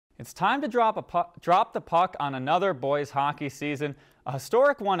It's time to drop the puck on another boys hockey season, a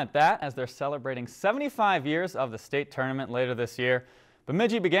historic one at that, as they're celebrating 75 years of the state tournament later this year.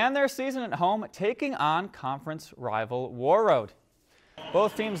 Bemidji began their season at home, taking on conference rival Warroad.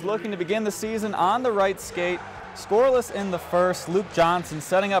 Both teams looking to begin the season on the right skate. Scoreless in the first, Luke Johnson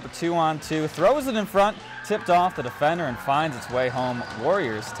setting up a 2-on-2, throws it in front, tipped off the defender and finds its way home.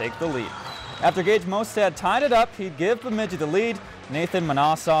 Warriors take the lead. After Gage Mostad tied it up, he'd give Bemidji the lead. Nathan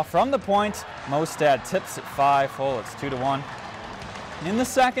Manasseh from the point. Mostad tips it 5-hole. It's 2-1. In the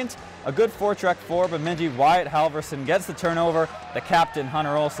second, a good forecheck for Bemidji. Wyatt Halverson gets the turnover. The captain,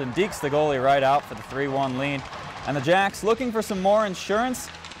 Hunter Olsen, dekes the goalie right out for the 3-1 lead. And the Jacks looking for some more insurance.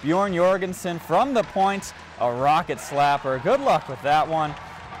 Bjorn Jorgensen from the point. A rocket slapper. Good luck with that one.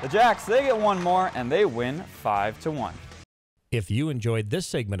 The Jacks, they get one more and they win 5-1. If you enjoyed this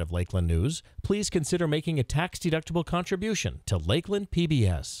segment of Lakeland News, please consider making a tax-deductible contribution to Lakeland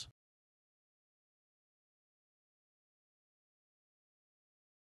PBS.